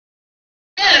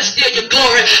better steal your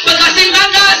glory. Because see, my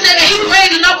God said that He's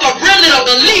raising up a remnant of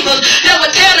believers that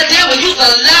will tell the devil you's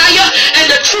a liar and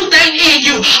the truth ain't in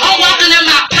you. I'm walking in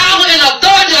my power and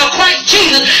authority of Christ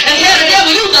Jesus and tell the devil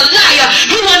you's a liar.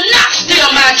 You will not steal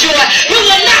my joy. You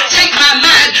will not take my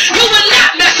mind. You will not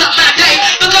mess up my day.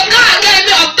 Because God gave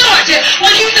me authority.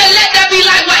 When He said let there be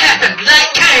light, what happened? Light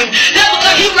came. That's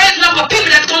because He's raising up a people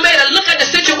that's going to be able to look at the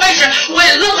situation where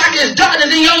it looks like it's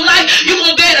darkness in your life. You're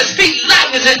going to be able to speak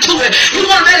lightness into it. You're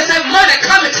going to be able to say money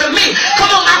coming to me. Come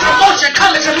on, my promotion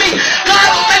coming to me. God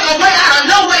will make a way out of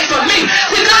no way for me.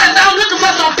 See, God is out looking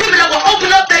for some people that will open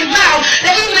up their mouth.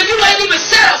 And even if you ain't even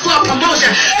set up for a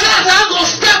promotion, God said I'm going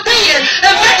to step in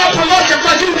and make a promotion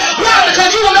for you. Why? Because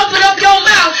you will open up your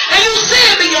mouth and you see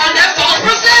beyond that false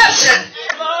perception.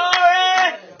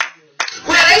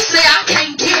 Well, they say I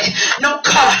can't get no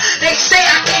car. They say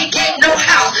I can't get no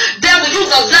house. Devil,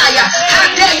 you's a liar. How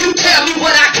dare you tell me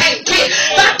what I can't get?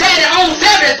 My daddy owns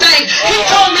everything. He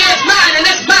told me it's mine and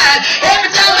it's mine. Every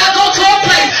time I go to a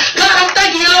place, God, I'm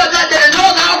thanking you, Lord, that the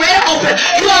doors are already open.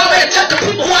 You already touched the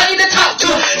people who I need to talk to.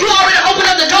 You already opened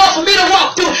up the door for me to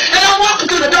walk through. And I'm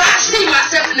walking through the door. I see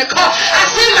myself in the car. I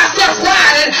see myself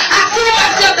riding. I see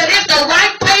myself that it's the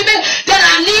right payment that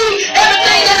I need.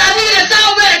 Everything that I need is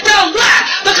already done. Why?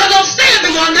 Because I'm standing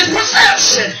beyond this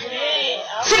perception.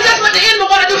 See, that's what the enemy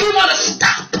want to do. He want to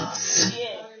stop us.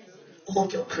 Oh,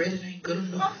 your credit ain't good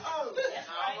enough.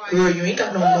 Girl, you ain't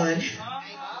got no money.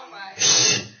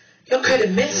 Your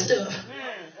credit messed up.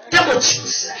 That's what you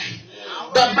say.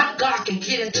 But my God can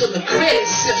get into the credit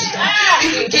system.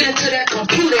 He can get into that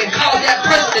computer and call that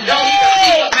person that don't even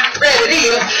see what my credit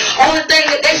is. Only thing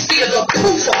that they see is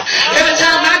approval. Every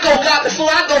time I go, God, before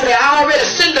I go there, I already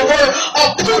send the word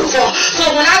approval. So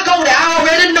when I go there, I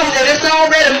already know that it's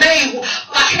already made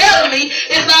ahead of me.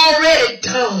 It's already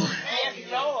done.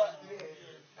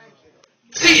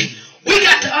 See, we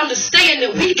got to understand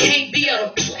that we can't be at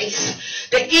a place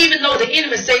that even though the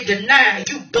enemy say deny,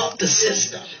 you buck the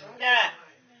system.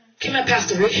 Come here,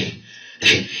 Pastor Rick.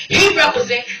 He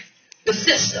represents the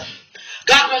system.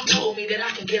 God done told me that I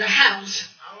can get a house.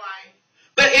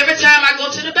 But every time I go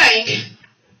to the bank,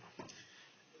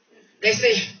 they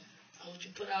say, I want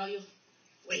you to put all your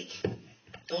weight.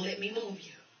 Don't let me move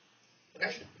you.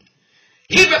 Okay?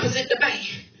 He represents the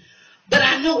bank. But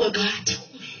I know what God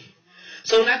told me.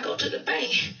 So when I go to the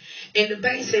bank, and the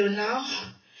bank say, well, no,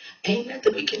 ain't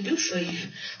nothing we can do for you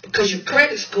because your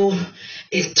credit score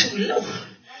is too low.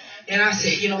 And I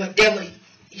said, you know what, devil,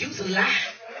 you's a lie.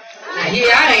 Now, here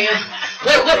I am.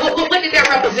 What did that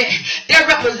represent? That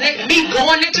represent me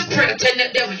going into prayer telling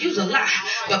that devil, you's a lie.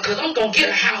 Because I'm going to get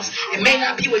a house. It may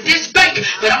not be with this bank,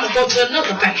 but I'm going to go to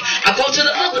another bank. I go to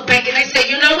the other bank and they say,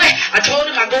 you know what? I told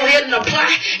them I go ahead and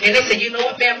apply. And they say, you know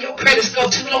what, ma'am, your credit score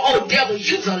too low. Oh, devil,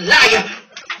 you's a liar.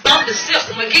 Bump the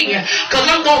system again. Because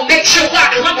I'm going to make sure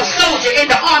why? Because I'm a soldier in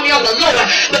the army of the Lord.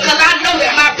 Because I know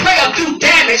that my prayer do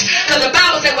damage. Because the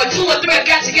Bible said when 2 or 3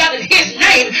 got together in His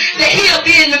name, that He'll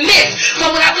be in the midst. So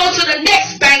when I go to the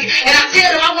next bank and I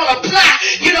tell them I want to apply,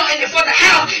 you know, and for the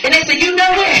house, and they say, you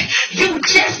know what? You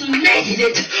just made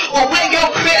it. Or where your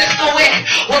credit score at?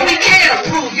 Well, we can't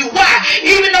approve you. Why?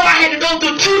 Even though I had to go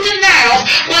through 2 denials,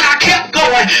 but I kept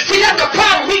going. See, that's the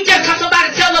problem. We just because somebody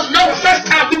tell us no the first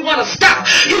time we want to stop.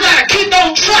 You got to keep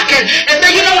on trucking. And